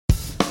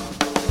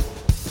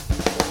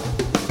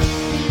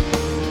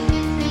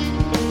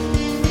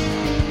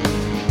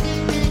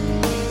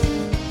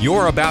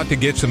You're about to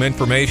get some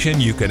information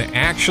you can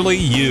actually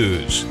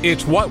use.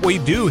 It's what we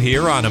do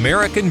here on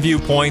American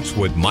Viewpoints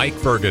with Mike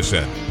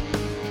Ferguson.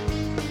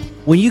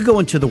 When you go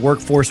into the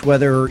workforce,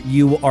 whether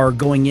you are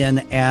going in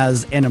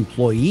as an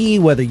employee,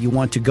 whether you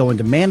want to go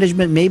into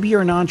management, maybe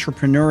you're an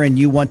entrepreneur and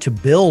you want to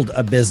build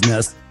a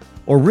business,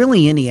 or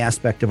really any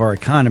aspect of our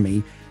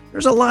economy,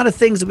 there's a lot of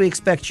things that we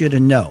expect you to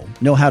know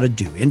how to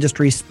do.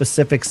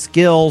 Industry-specific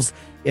skills,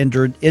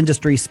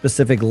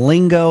 industry-specific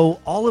lingo,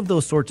 all of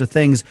those sorts of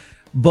things.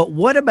 But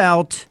what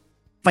about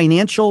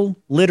financial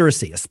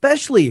literacy,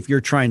 especially if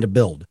you're trying to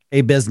build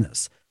a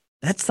business?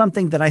 That's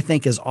something that I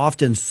think is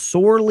often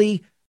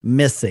sorely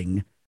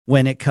missing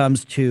when it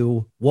comes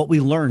to what we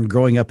learned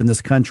growing up in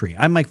this country.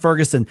 I'm Mike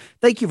Ferguson.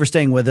 Thank you for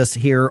staying with us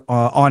here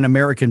on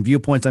American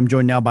Viewpoints. I'm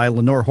joined now by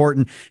Lenore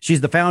Horton.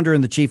 She's the founder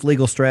and the chief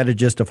legal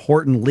strategist of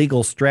Horton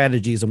Legal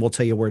Strategies, and we'll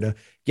tell you where to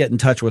get in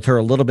touch with her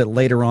a little bit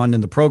later on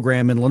in the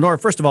program. And Lenore,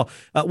 first of all,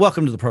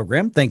 welcome to the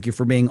program. Thank you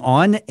for being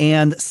on.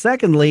 And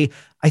secondly,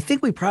 I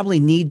think we probably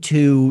need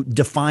to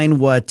define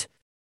what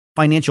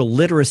financial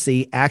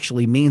literacy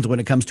actually means when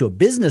it comes to a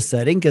business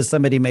setting, because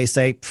somebody may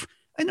say,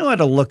 I know how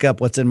to look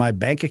up what's in my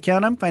bank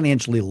account. I'm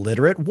financially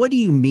literate. What do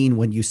you mean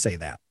when you say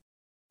that?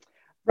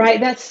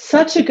 Right. That's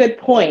such a good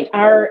point.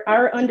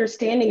 Our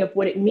understanding of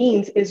what it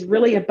means is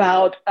really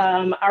about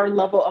our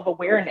level of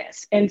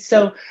awareness. And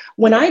so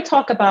when I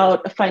talk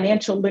about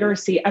financial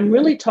literacy, I'm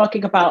really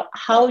talking about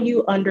how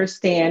you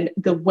understand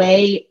the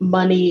way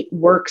money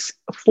works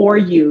for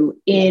you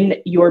in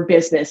your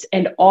business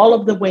and all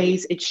of the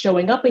ways it's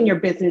showing up in your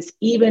business,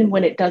 even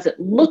when it doesn't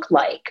look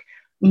like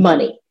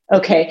money.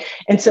 Okay.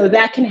 And so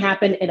that can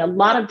happen in a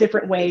lot of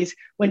different ways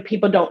when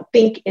people don't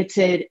think it's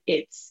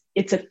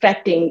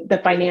affecting the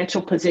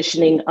financial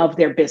positioning of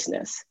their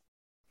business.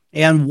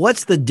 And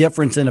what's the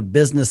difference in a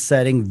business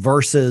setting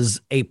versus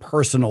a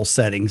personal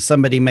setting?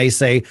 Somebody may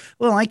say,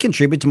 well, I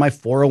contribute to my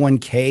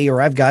 401k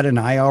or I've got an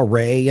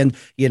IRA and,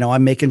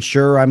 I'm making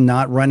sure I'm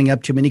not running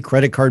up too many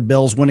credit card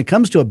bills. When it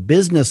comes to a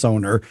business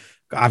owner,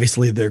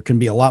 obviously there can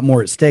be a lot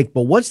more at stake,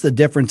 but what's the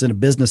difference in a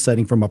business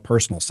setting from a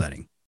personal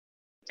setting?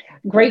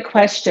 Great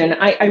question.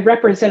 I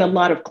represent a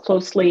lot of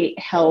closely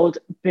held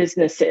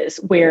businesses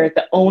where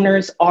the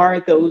owners are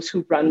those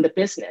who run the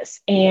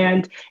business.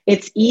 And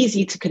it's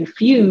easy to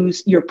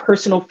confuse your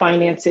personal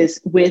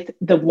finances with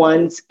the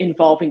ones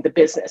involving the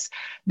business.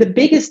 The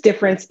biggest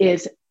difference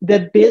is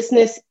the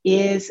business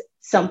is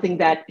something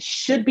that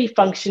should be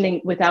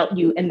functioning without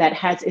you and that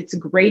has its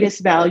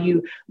greatest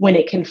value when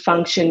it can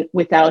function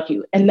without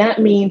you. And that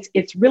means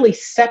it's really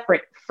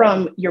separate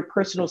from your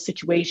personal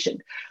situation.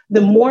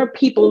 The more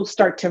people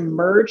start to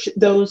merge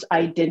those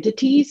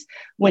identities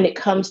when it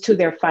comes to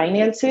their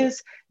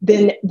finances,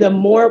 then the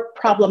more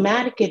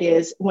problematic it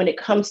is when it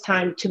comes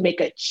time to make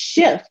a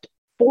shift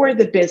for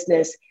the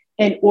business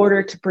in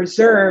order to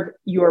preserve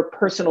your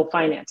personal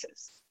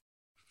finances.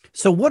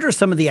 So what are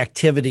some of the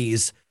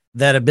activities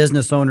that a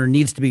business owner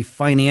needs to be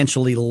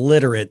financially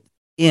literate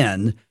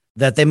in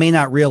that they may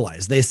not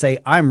realize? They say,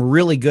 I'm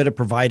really good at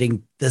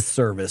providing this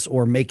service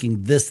or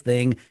making this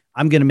thing.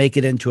 I'm going to make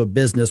it into a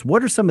business.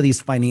 What are some of these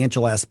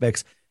financial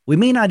aspects we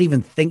may not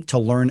even think to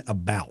learn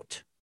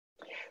about?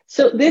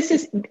 So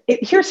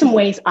here's some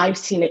ways I've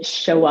seen it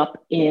show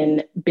up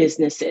in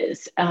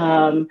businesses.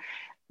 Paying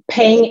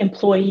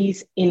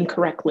employees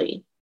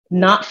incorrectly,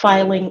 not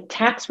filing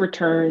tax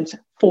returns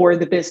for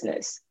the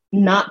business,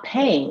 not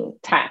paying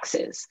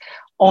taxes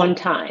on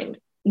time,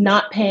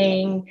 not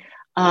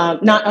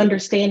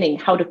understanding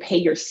how to pay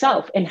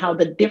yourself and how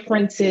the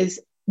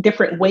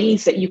different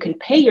ways that you can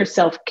pay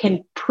yourself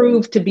can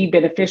prove to be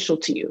beneficial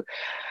to you.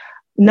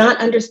 Not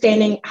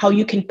understanding how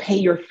you can pay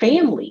your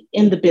family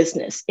in the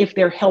business if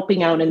they're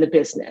helping out in the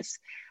business.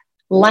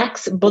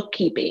 Lax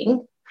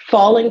bookkeeping,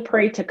 falling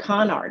prey to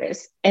con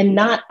artists, and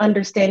not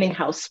understanding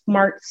how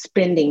smart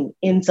spending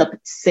ends up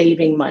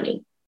saving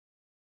money.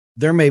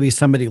 There may be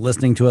somebody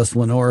listening to us,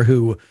 Lenore,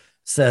 who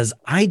says,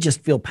 I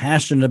just feel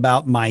passionate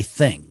about my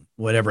thing,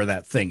 whatever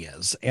that thing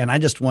is, and I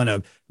just want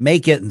to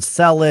make it and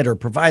sell it or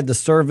provide the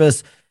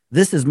service.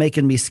 This is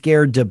making me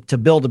scared to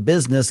build a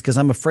business because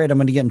I'm afraid I'm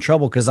going to get in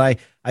trouble because I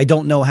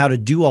don't know how to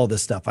do all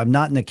this stuff. I'm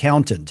not an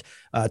accountant.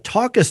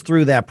 Talk us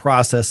through that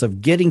process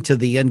of getting to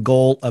the end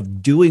goal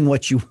of doing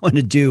what you want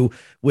to do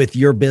with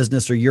your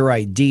business or your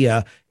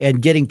idea and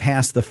getting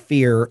past the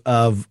fear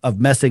of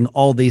messing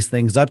all these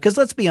things up. Because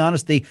let's be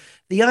honest, the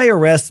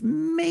IRS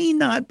may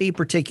not be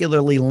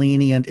particularly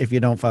lenient if you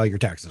don't file your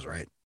taxes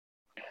right.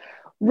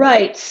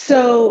 Right.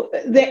 So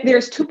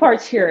there's two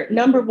parts here.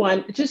 Number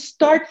one, just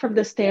start from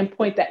the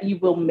standpoint that you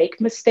will make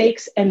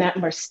mistakes and that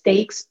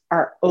mistakes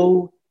are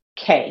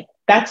okay.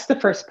 That's the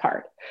first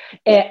part.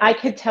 And I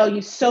could tell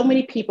you so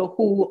many people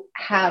who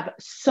have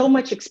so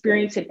much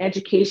experience in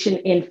education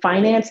in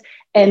finance,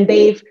 and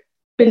they've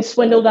been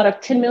swindled out of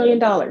 $10 million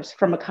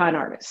from a con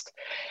artist.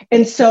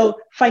 And so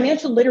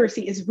financial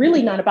literacy is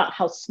really not about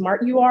how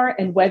smart you are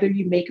and whether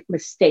you make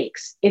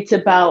mistakes. It's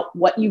about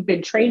what you've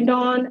been trained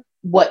on,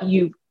 what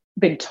you've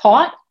been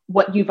taught,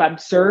 what you've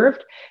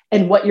observed,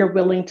 and what you're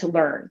willing to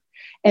learn.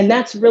 And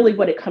that's really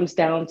what it comes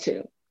down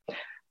to.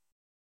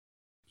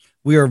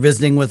 We are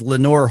visiting with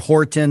Lenore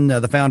Horton,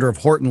 the founder of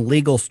Horton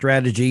Legal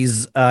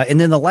Strategies.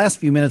 And in the last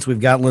few minutes we've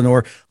got,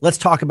 Lenore, let's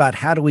talk about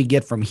how do we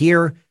get from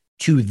here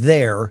to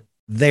there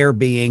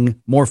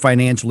being more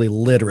financially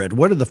literate.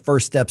 What are the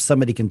first steps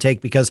somebody can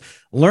take? Because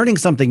learning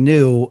something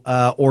new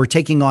or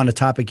taking on a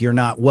topic you're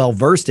not well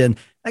versed in,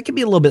 that can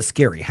be a little bit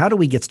scary. How do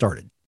we get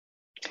started?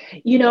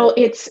 You know,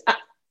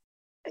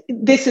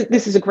 this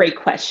is a great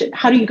question.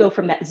 How do you go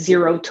from that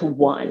 0 to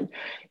 1?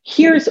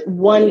 Here's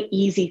one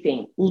easy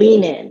thing: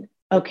 lean in.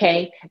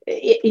 Okay.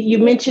 You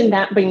mentioned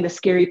that being the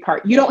scary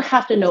part. You don't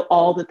have to know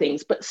all the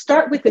things, but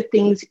start with the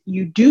things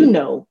you do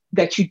know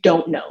that you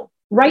don't know.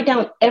 Write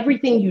down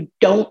everything you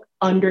don't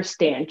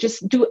understand.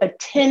 Just do a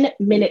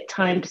 10-minute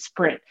timed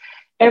sprint.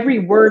 Every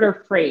word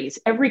or phrase,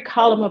 every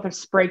column of a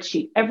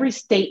spreadsheet, every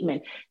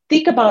statement.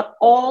 Think about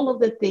all of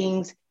the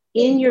things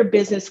in your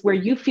business where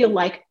you feel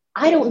like,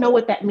 I don't know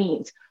what that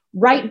means.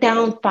 Write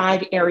down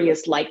 5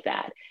 areas like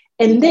that.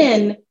 And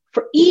then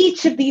for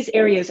each of these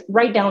areas,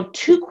 write down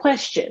 2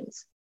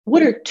 questions.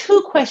 What are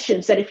 2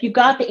 questions that if you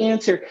got the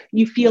answer,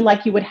 you feel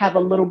like you would have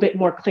a little bit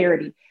more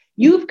clarity?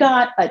 You've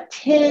got a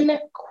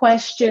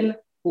 10-question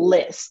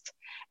list.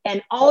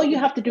 And all you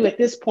have to do at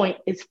this point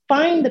is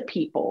find the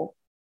people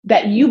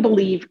that you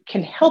believe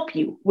can help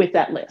you with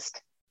that list.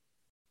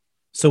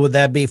 So would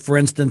that be, for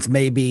instance,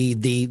 maybe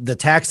the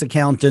tax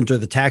accountant or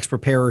the tax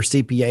preparer,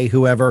 CPA,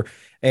 whoever,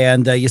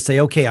 and you say,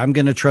 okay, I'm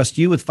going to trust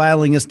you with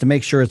filing this to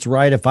make sure it's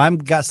right. If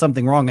I've got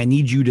something wrong, I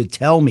need you to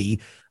tell me.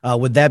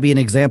 Would that be an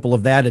example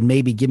of that? And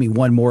maybe give me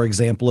one more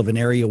example of an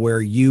area where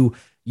you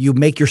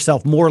make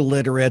yourself more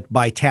literate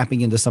by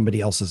tapping into somebody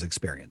else's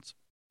experience.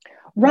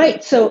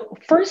 Right. So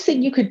first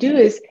thing you could do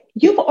is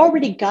you've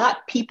already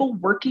got people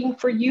working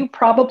for you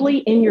probably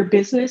in your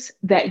business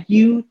that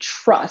you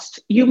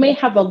trust. You may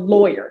have a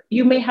lawyer,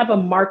 you may have a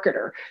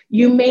marketer,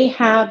 you may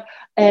have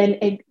an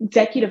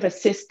executive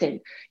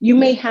assistant, you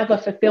may have a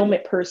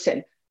fulfillment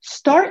person.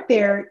 Start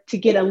there to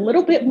get a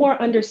little bit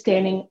more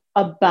understanding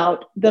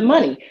about the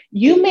money.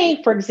 You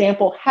may, for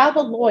example, have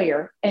a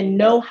lawyer and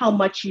know how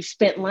much you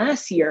spent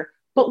last year,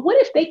 but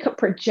what if they could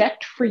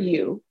project for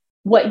you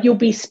what you'll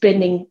be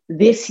spending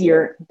this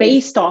year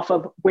based off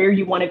of where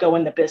you want to go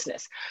in the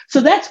business? So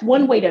that's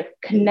one way to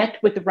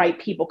connect with the right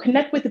people,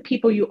 connect with the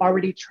people you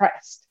already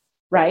trust,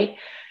 right?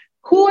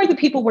 Who are the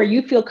people where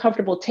you feel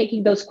comfortable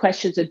taking those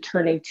questions and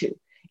turning to?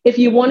 If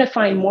you want to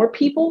find more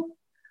people,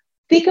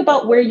 think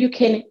about where you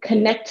can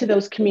connect to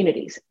those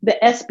communities. The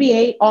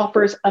SBA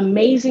offers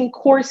amazing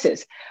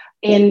courses.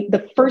 In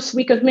the first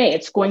week of May,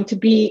 it's going to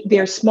be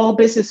their small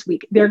business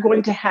week. They're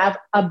going to have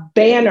a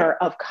banner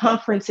of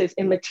conferences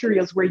and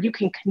materials where you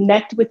can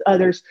connect with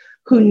others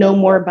who know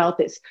more about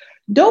this.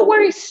 Don't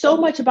worry so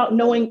much about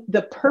knowing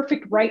the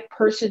perfect right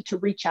person to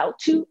reach out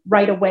to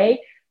right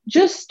away.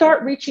 Just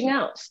start reaching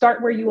out.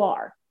 Start where you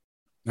are.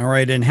 All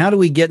right. And how do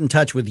we get in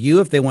touch with you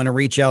if they want to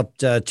reach out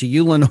to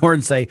you, Lenore,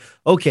 and say,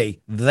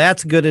 okay,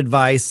 that's good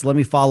advice. Let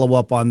me follow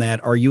up on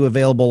that. Are you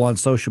available on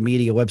social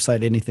media,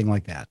 website, anything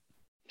like that?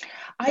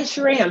 I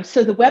sure am.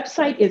 So the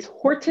website is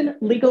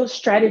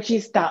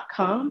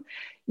hortonlegalstrategies.com.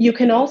 You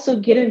can also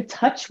get in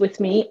touch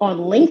with me on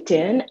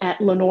LinkedIn at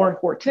Lenore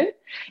Horton.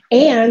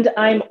 And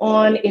I'm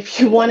on, if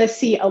you want to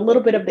see a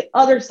little bit of the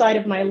other side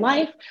of my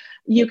life,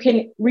 you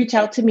can reach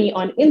out to me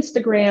on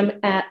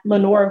Instagram at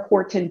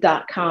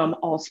LenoreHorton.com,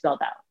 all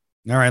spelled out.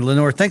 All right,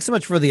 Lenore, thanks so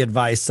much for the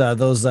advice.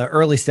 Those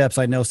early steps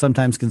I know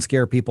sometimes can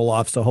scare people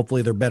off, so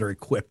hopefully they're better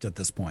equipped at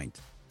this point.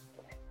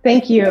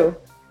 Thank you.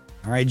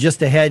 All right,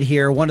 just ahead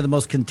here, one of the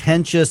most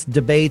contentious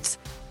debates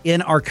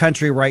in our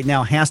country right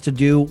now has to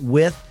do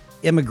with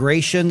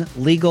immigration,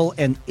 legal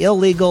and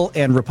illegal,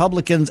 and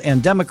Republicans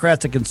and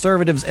Democrats and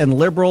conservatives and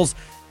liberals.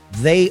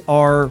 They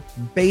are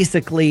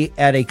basically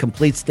at a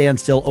complete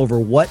standstill over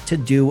what to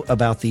do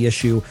about the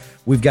issue.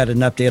 We've got an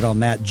update on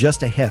that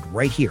just ahead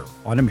right here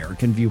on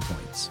American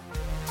Viewpoints.